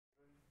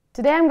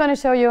Today I'm going to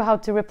show you how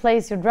to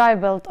replace your drive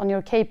belt on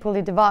your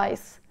kPulley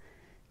device.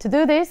 To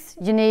do this,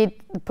 you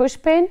need the push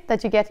pin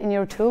that you get in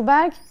your tool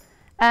bag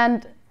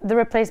and the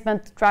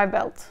replacement drive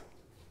belt.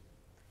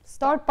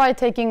 Start by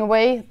taking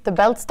away the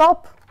belt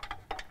stop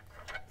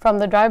from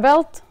the drive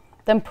belt,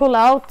 then pull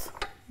out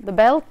the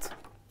belt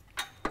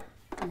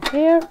from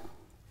here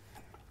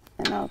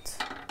and out.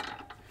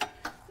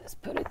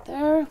 Just put it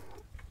there.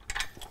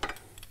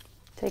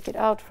 Take it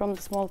out from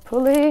the small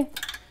pulley,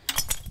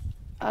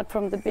 out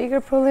from the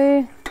bigger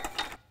pulley.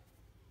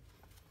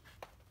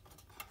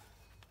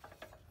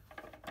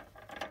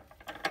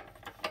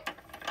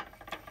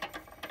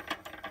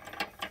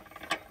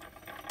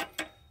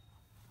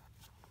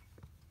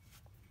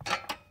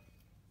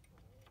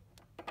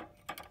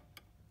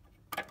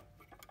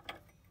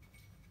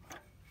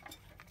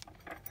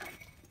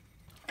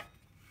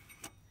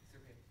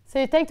 So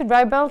you take the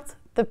drive belt,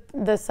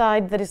 the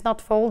side that is not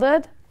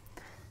folded,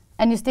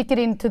 and you stick it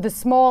into the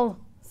small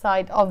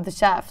side of the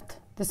shaft,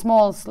 the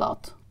small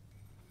slot.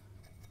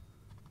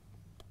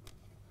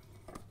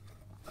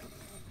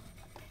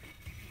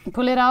 You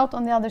pull it out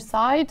on the other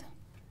side,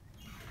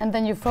 and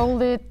then you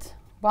fold it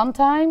one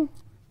time,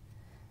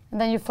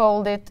 and then you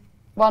fold it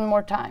one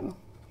more time,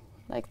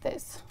 like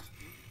this.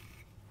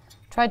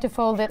 Try to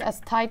fold it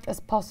as tight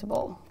as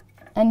possible.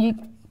 And you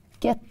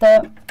get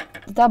the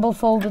double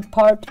folded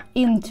part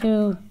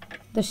into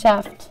the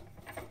shaft.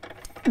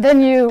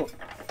 Then you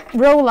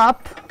roll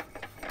up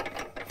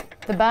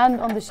the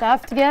band on the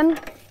shaft again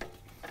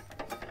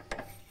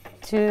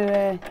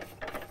to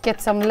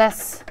get some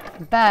less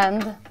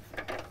band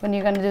when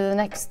you're going to do the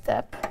next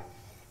step.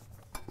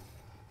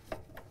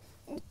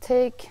 You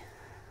take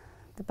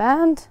the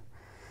band,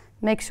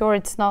 make sure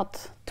it's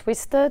not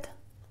twisted,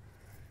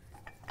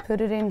 put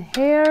it in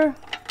here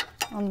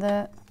on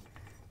the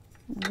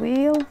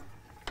wheel,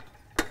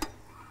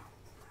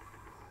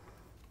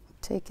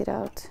 take it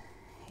out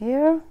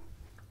here,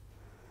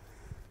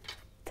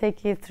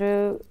 take it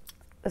through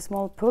a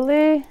small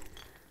pulley.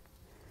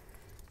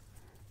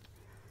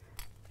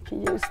 You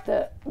can use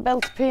the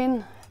belt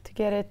pin to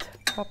get it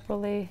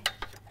properly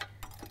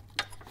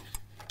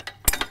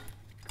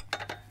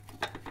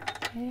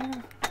here.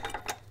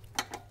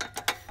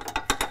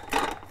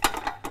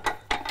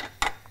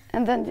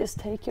 And then just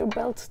take your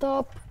belt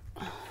stop